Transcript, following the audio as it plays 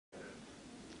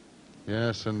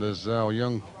Yes, and as our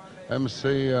young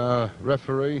MC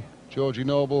referee, Georgie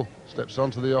Noble, steps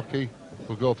onto the hockey,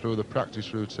 we'll go through the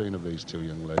practice routine of these two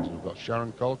young ladies. We've got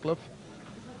Sharon Colclough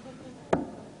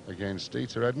against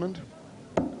Dieter Hedman.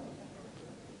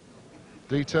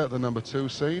 Dieter, the number 2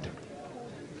 seed,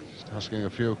 just asking a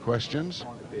few questions.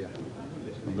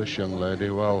 And this young lady,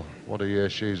 well, what a year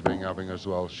she's been having as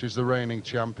well. She's the reigning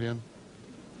champion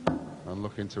and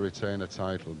looking to retain a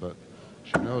title, but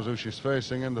she knows who she's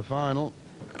facing in the final.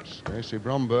 Stacey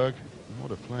Bromberg.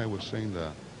 What a player we've seen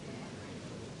there.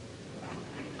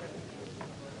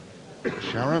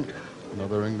 Sharon,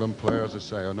 another England player, as I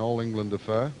say, an all-England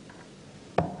affair.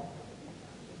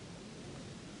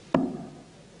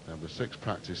 The 6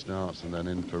 practice starts and then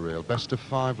in for real. Best of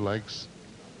 5 legs,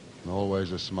 and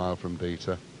always a smile from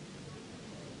Dieter.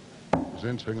 Was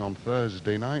entering on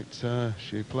Thursday night.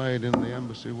 She played in the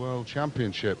Embassy World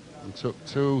Championship and took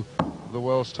 2 of the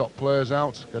world's top players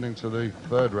out, getting to the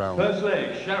 3rd round. First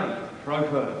leg, Sharon, throw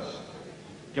first.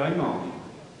 Game on.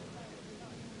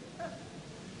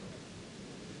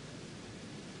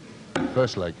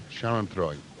 First leg, Sharon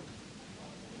throwing.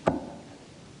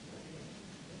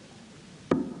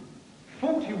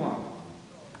 41.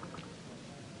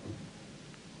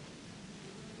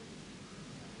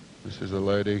 This is a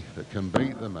lady that can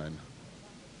beat the men.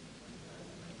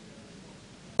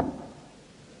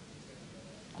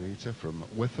 Dieter from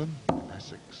Witham,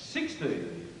 Essex. 60.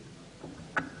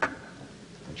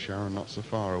 And Sharon not so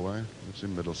far away, lives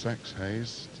in Middlesex,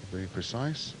 Hayes to be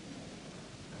precise.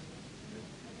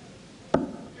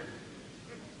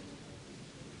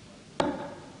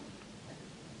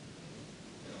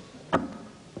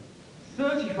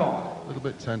 A little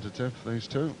bit tentative, these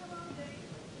two.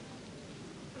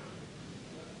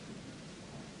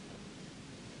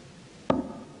 Well,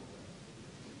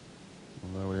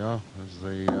 there we are. There's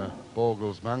the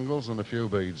bogles, mangles, and a few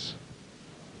beads.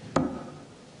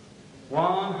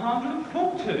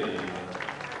 140.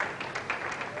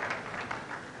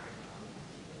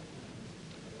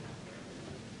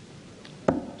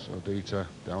 So Dieter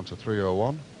down to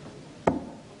 301.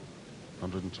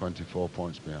 124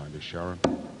 points behind is Sharon.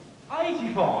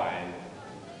 85.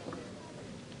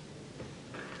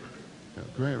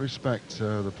 Great respect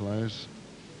to the players,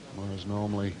 whereas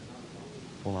normally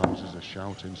full houses are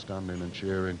shouting, standing and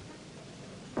cheering.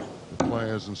 The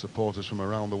players and supporters from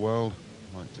around the world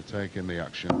like to take in the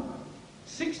action.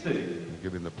 60. And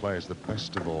giving the players the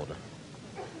best of order.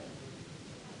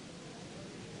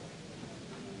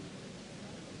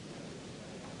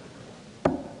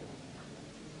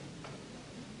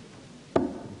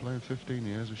 Been playing 15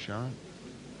 years with Sharon.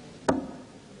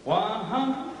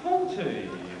 140.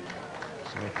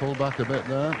 So pull back a bit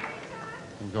there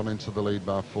and gone into the lead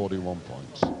by 41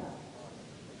 points.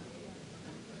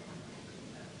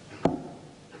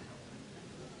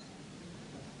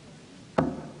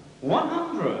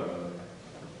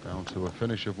 Down to a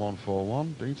finish of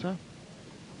 141, Dieter.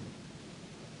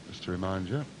 Just to remind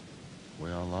you, we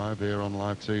are live here on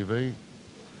Live TV.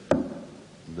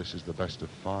 And this is the best of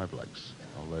 5 legs,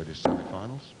 our ladies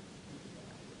semi-finals.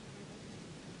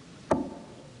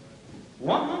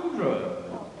 100.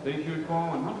 These you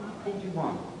require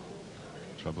 141.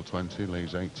 Treble 20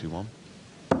 leaves 81.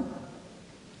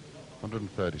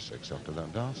 136 after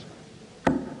that dart.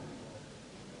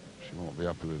 She won't be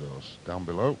happy with those. Down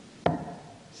below.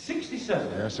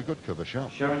 67. Yes, a good cover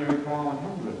shot. Sharon, you require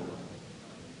 100.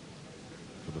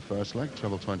 For the first leg,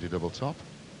 treble 20 double top.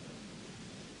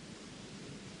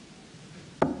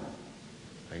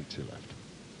 80 left.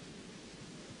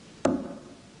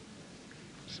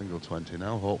 Single 20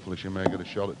 now. Hopefully she may get a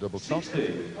shot at double top.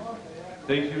 60.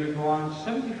 These you require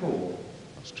 74.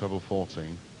 That's treble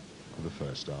 14 for the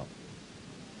first start.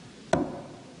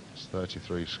 It's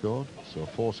 33 scored, so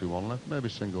 41 left, maybe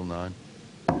single 9.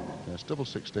 Yes, double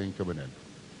 16 coming in.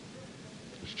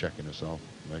 Just checking herself,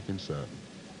 making certain.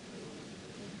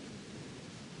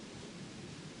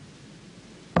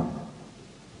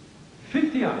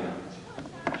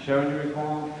 Sharon, you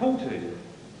require 40.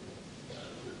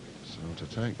 So to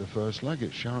take the first leg,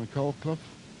 it's Sharon Colclough.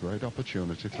 Great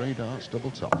opportunity. 3 darts,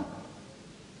 double top.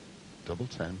 Double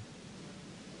 10.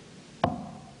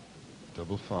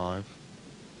 Double 5.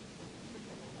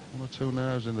 1 or 2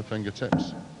 nerves in the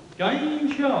fingertips.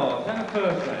 Game shot and a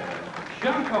first leg.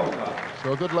 Sharon Colclough.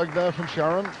 So a good leg there from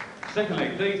Sharon. Second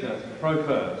leg, Dieter, throw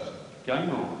first.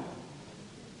 Game on.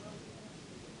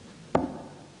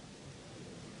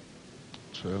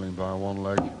 Trailing by 1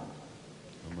 leg.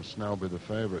 And must now be the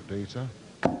favourite, Dieter.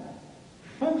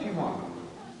 41.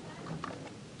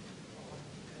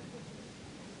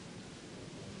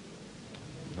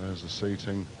 There's the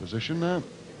seating position there.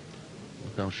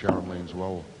 Look how Sharon leans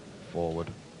well forward.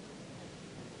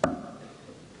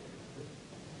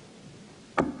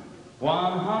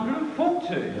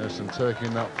 140. Yes, and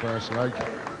taking that first leg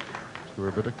to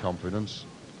a bit of confidence.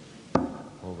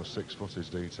 Over 6 foot is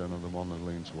D10, and the one that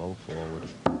leans well forward.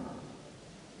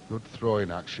 Good throwing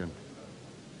action.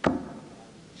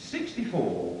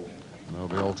 64. And they'll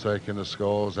be all taking the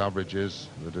scores, averages.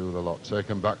 They do the lot. Take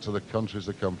them back to the countries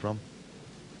they come from.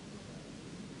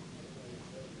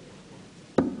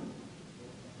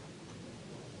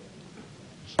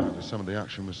 Certainly some of the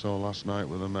action we saw last night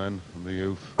with the men and the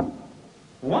youth.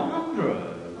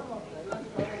 100.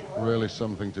 Really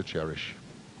something to cherish.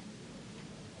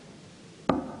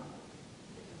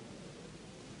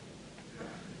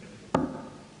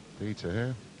 Peter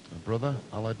here, a brother,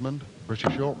 Al Hedman,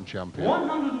 British Open champion.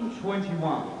 121.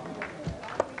 Well,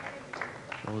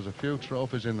 there's a few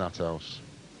trophies in that house.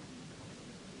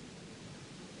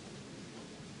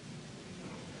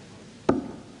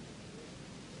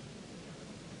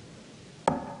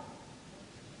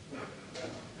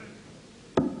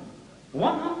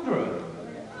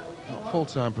 Not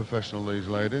full-time professional, these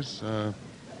ladies. Her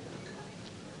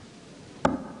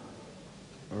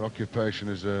occupation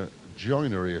is a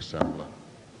joinery assembler.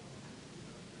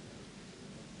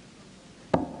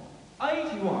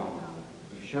 81.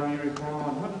 Sharon, you require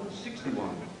 161.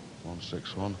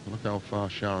 161. Look how far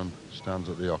Sharon stands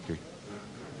at the hockey.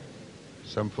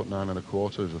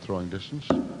 7'9¼ is the throwing distance.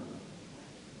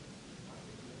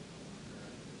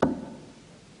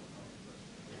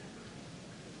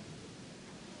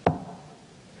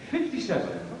 '57.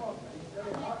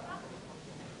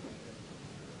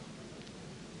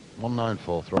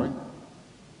 194 throwing.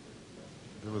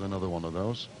 Do with another one of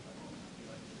those.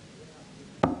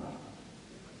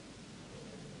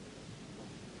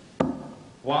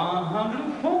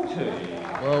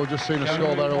 Well, we've just seen a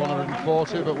score there of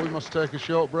 140, but we must take a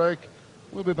short break.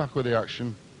 We'll be back with the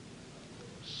action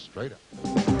straight up.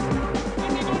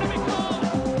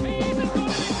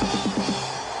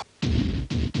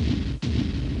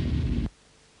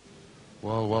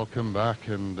 Well, welcome back,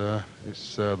 and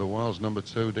it's the world's number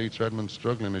 2, Dieter Hedman,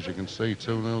 struggling, as you can see,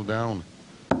 2-0 down.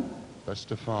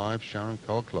 Best of 5, Sharon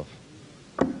Colclough.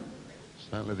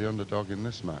 Certainly the underdog in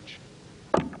this match.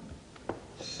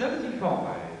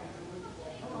 75.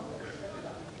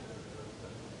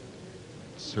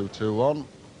 2-2-1.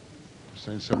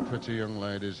 Seen some pretty young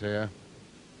ladies here.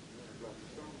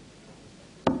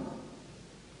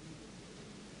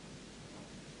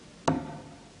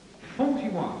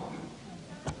 '41.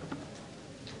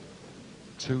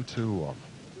 2-2-1.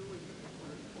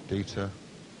 Dieter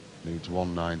needs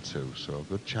 192, so a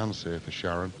good chance here for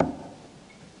Sharon.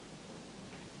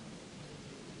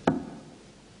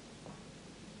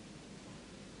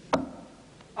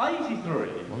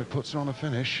 Well, it puts her on a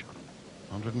finish.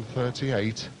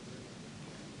 138.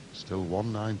 Still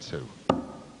 192.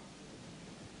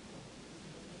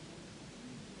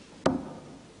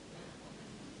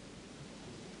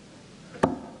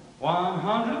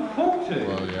 $140.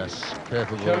 Well, yes,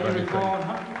 capable of anything.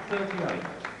 138.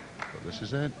 But this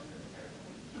is it.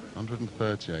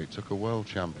 138. Took a world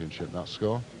championship, that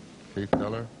score. Keith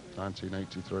Teller,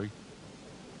 1983.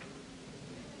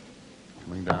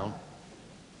 Coming down.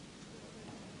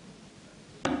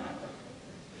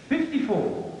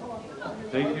 54.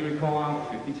 Deeply required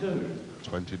 52.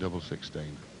 20 double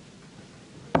 16.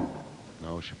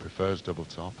 No, she prefers double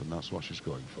top, and that's what she's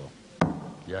going for.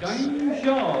 Yes. Game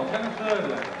shot, 10 third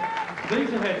leg.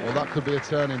 Dieter Hedman. Well, that could be a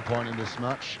turning point in this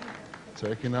match.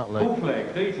 Taking that leg. Full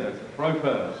flag, Dieter to throw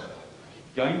first.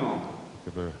 Game on.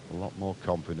 Give her a lot more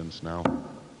confidence now.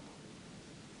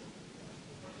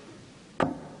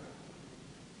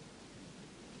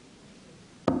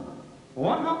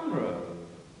 $100.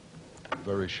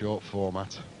 Very short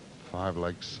format. 5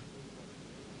 legs.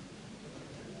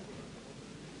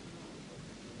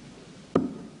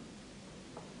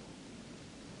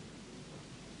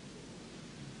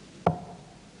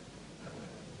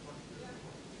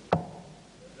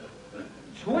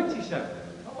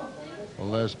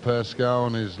 Well, there's Perscow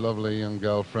and his lovely young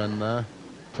girlfriend there.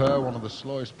 Per, one of the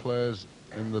slowest players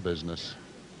in the business.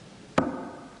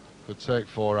 Could take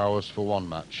 4 hours for one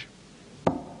match.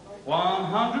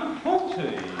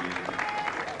 140.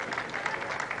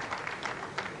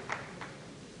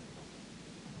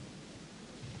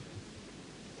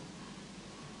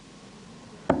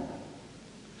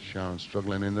 Sharon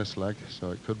struggling in this leg,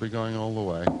 so it could be going all the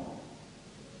way.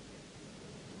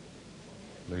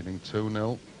 Leading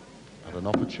 2-0. Had an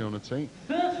opportunity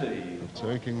 30. of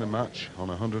taking the match on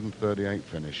a 138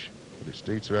 finish. But it's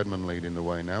Dieter Hedman leading the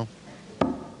way now.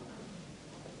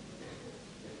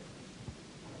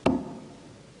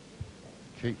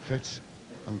 keep fit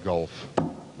and golf.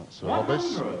 That's her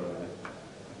hobbies for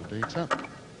Dieter.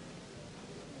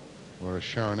 Whereas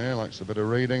Sharon here likes a bit of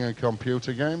reading and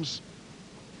computer games.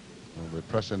 We'll be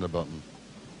pressing the button.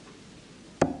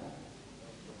 And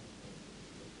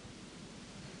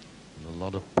a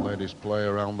lot of ladies play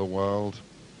around the world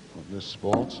of this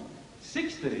sport.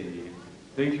 60.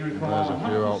 There's a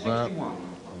few out there.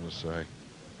 As I say,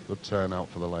 good turnout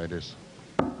for the ladies.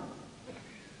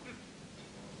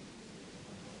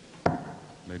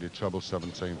 Needed treble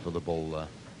 17 for the bull there.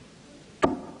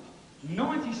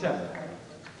 97.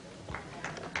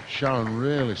 Sharon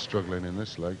really struggling in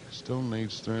this leg. Still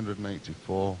needs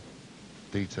 384.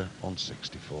 Dieter on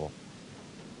 64.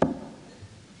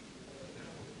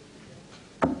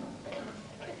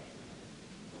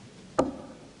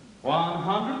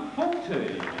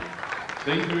 $140.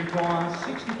 Dieter requires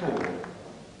 64.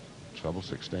 Treble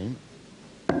 16.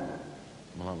 Well,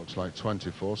 that looks like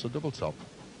 24, so double top.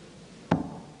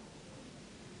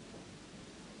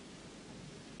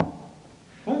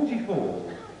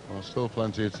 44. Well, still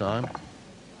plenty of time.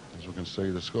 As we can see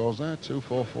the scores there,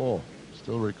 244.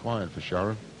 Still required for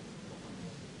Sharon.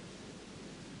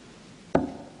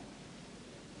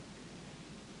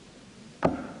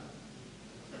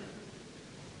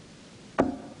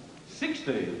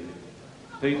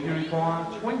 Dieter requires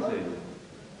 20.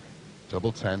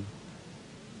 Double 10.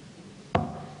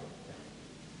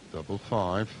 Double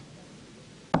 5.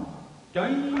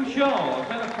 Game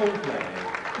shot and a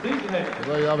Colclough. Dieter Hedman.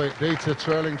 There you have it. Dieter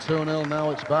trailing 2-0.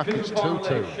 Now it's back. It's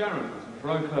 2-2. Sharon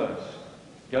throw first.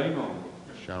 Game on.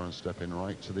 Sharon stepping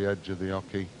right to the edge of the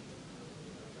hockey.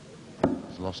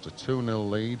 He's lost a 2-0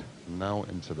 lead. Now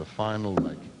into the final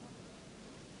leg.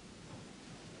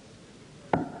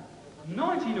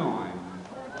 99.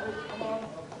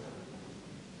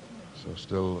 So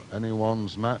still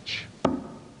anyone's match.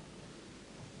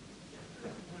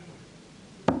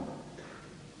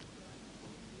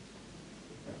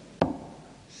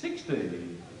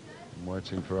 I'm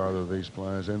waiting for either of these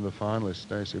players in the final. Is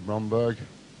Stacey Bromberg,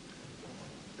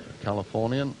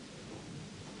 Californian.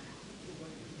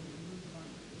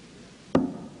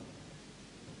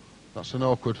 That's an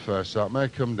awkward first. That may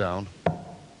come down. Yeah,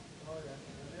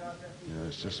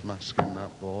 it's just masking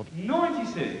that board.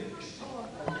 96.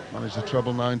 Managed a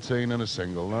treble 19 and a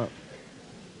single. That.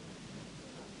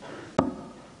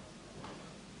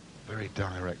 Very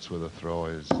direct with a throw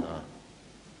is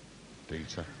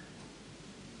Dieter.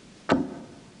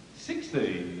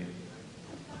 60.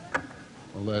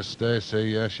 Well, there's Stacey.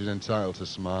 Yeah, she's entitled to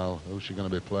smile. Who's she going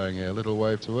to be playing here? Little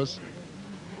wave to us.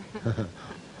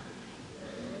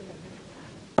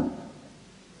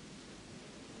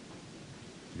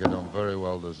 Get on very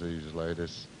well, does these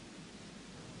ladies.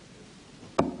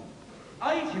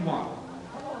 81.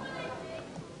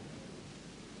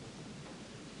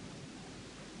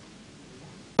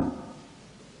 Well,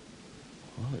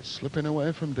 it's slipping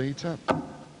away from Dieter.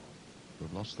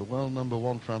 We've lost the world number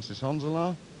 1, Francis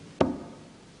Honzelaar.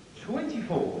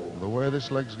 24. The way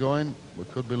this leg's going, we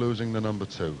could be losing the number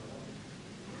 2.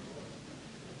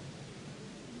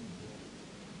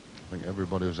 I think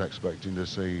everybody was expecting to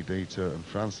see Dieter and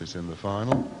Francis in the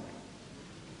final.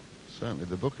 Certainly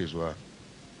the bookies were.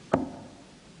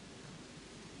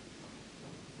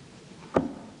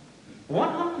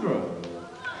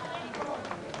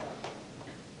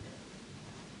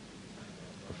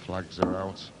 The flags are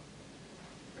out.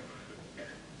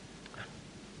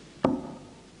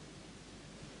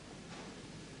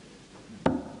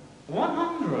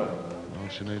 Well,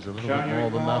 she needs a little bit more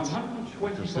than that.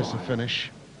 Because this is a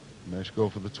finish. May she go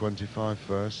for the 25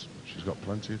 first. She's got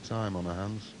plenty of time on her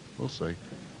hands. We'll see.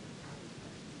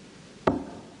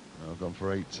 I've gone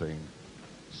for 18.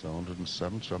 So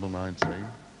 107, treble 19.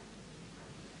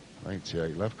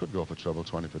 88 left. Could go for treble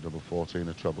 20 for double 14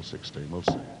 or treble 16. We'll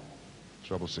see.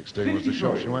 Treble 16 was the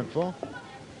shot she went for.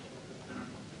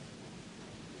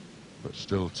 But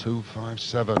still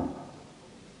 257.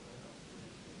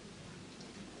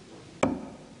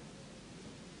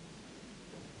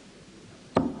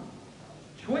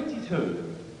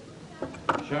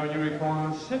 Sharon, you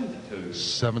require 72.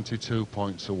 72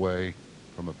 points away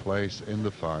from a place in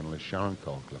the final is Sharon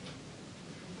Colclough.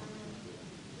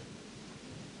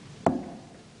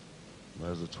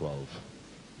 There's a 12.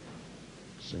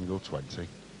 Single 20.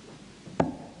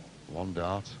 One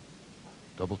dart.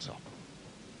 Double top.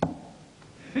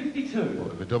 52.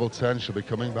 Well, if a double 10, she'll be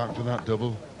coming back for that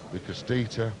double because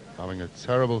Dieter having a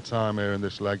terrible time here in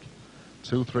this leg.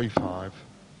 235.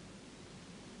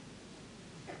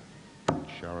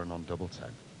 Sharon on double 10.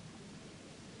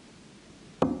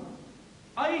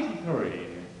 83.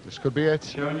 This could be it.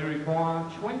 Sharon, you require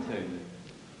 20.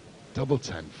 Double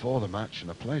 10 for the match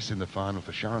and a place in the final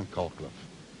for Sharon Colclough.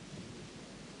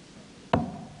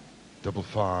 Double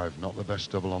 5, not the best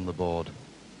double on the board.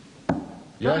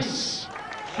 Yes.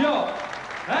 Shot.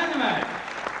 And the match.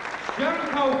 Sharon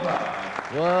Colclough.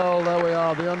 Well, there we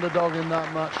are, the underdog in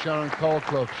that match, Sharon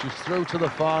Colclough. She's through to the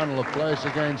final, a place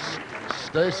against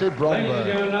Stacey Bromberg. Ladies and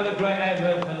gentlemen, another great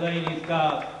advert for ladies'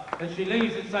 darts. As she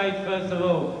leaves the stage, first of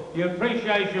all, your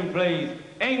appreciation, please.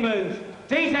 England's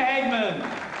Dita Hedman.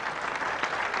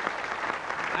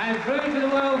 And through to the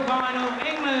world final,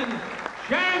 England,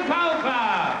 Sharon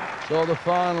Colclough. So the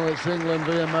final, it's England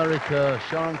v America.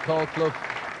 Sharon Colclough,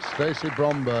 Stacey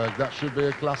Bromberg. That should be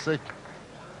a classic.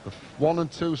 The 1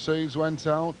 and 2 seeds went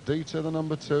out. Dita, the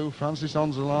number 2. Frances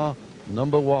Onselaar,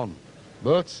 number 1.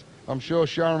 But I'm sure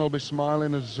Sharon will be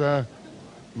smiling as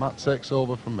Matt takes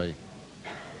over from me.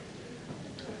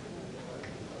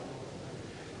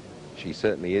 She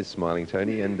certainly is smiling,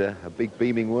 Tony, and a big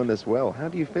beaming one as well. How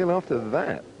do you feel after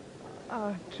that?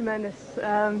 Oh, tremendous.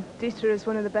 Dita is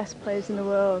one of the best players in the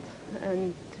world,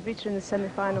 and to beat her in the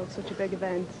semi-final, such a big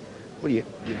event. Well, you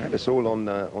had us all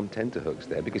on tenterhooks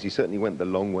there, because you certainly went the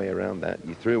long way around that.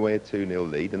 You threw away a 2-0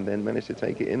 lead and then managed to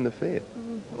take it in the fifth.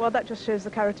 Well, that just shows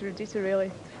the character of Dita, really,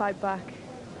 to fight back,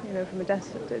 you know, from a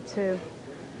deficit at 2.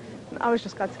 I was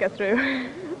just glad to get through.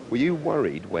 Were you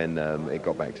worried when it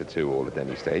got back to 2-all at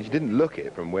any stage? You didn't look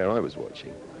it from where I was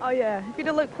watching. Oh, yeah. If you'd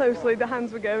have looked closely, the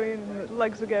hands were going, the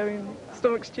legs were going,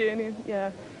 stomach's churning,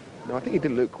 yeah. No, I think you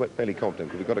did look quite fairly confident,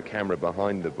 because we've got a camera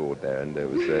behind the board there, and it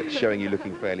was showing you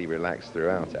looking fairly relaxed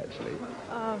throughout, actually.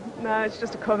 No, it's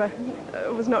just a cover. I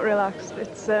was not relaxed.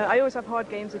 It's I always have hard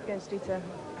games against Dita.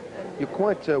 You're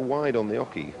quite wide on the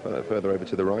oche, further over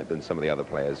to the right than some of the other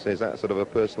players. Is that sort of a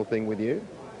personal thing with you?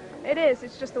 It is.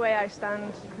 It's just the way I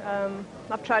stand.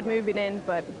 I've tried moving in,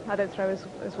 but I don't throw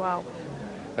as well.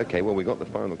 OK, well, we've got the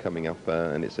final coming up,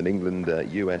 and it's an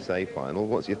England-USA final.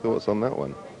 What's your thoughts on that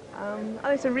one? I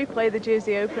like to replay the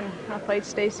Jersey Open. I played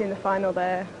Stacey in the final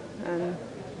there, and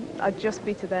I just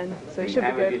beat her then, so it should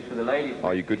be good.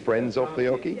 Are you good friends off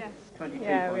the hockey? Yes.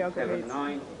 Yeah, we are good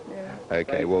mates. Yeah.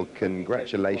 OK, well,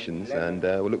 congratulations, and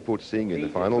we'll look forward to seeing you in the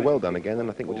final. Well done again, and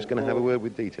I think we're just going to have a word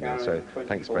with Dita now, so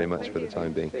thanks very much for the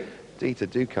time being. Dita,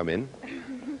 do come in.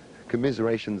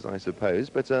 Commiserations, I suppose,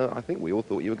 but I think we all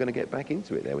thought you were going to get back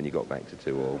into it there when you got back to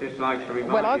 2-all.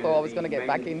 Well, I thought I was going to get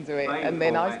back into it, and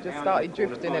then I just started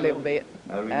drifting a little bit,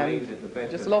 and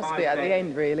just lost it at the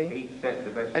end, really.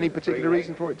 Any particular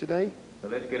reason for it today?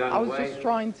 I was just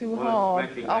trying too hard,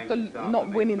 after not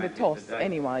winning the toss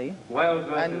anyway,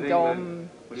 and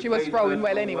she was throwing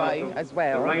well anyway, as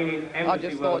well. I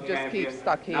just thought, just keep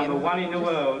stuck in,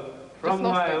 just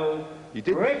lost it. You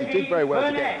did very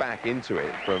well to get back into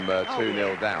it from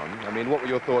 2-0 down. I mean, what were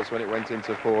your thoughts when it went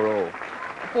into 4-all?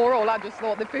 4-all, I just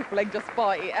thought the fifth leg just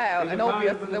fight it out, and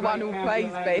obviously the one who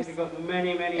plays best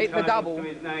hit the double,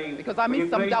 because I missed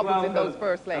some doubles in those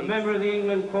first legs. That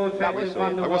was it.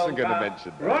 I wasn't going to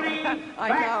mention that. I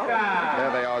know.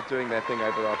 There they are doing their thing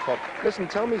over our top. Listen,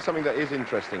 tell me something that is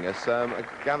interesting. I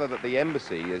gather that the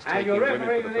Embassy is taking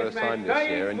women for the first time this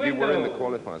year, and you were in the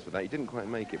qualifiers for that. You didn't quite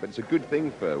make it, but it's a good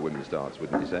thing for women's darts,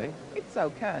 wouldn't you say? It's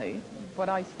okay, but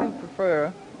I still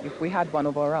prefer, if we had one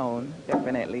of our own,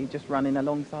 definitely, just running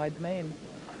alongside the men.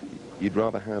 You'd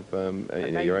rather have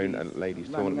your own ladies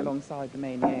running tournament? Alongside the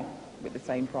men, yeah, with the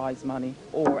same prize money,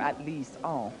 or at least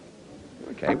half.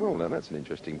 OK, well, that's an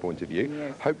interesting point of view.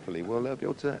 Yes. Hopefully we'll be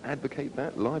able to advocate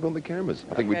that live on the cameras.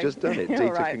 I think Okay. we've just done it. All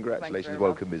Dita, right. congratulations. Thanks very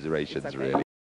Well, much. commiserations, It's okay. really.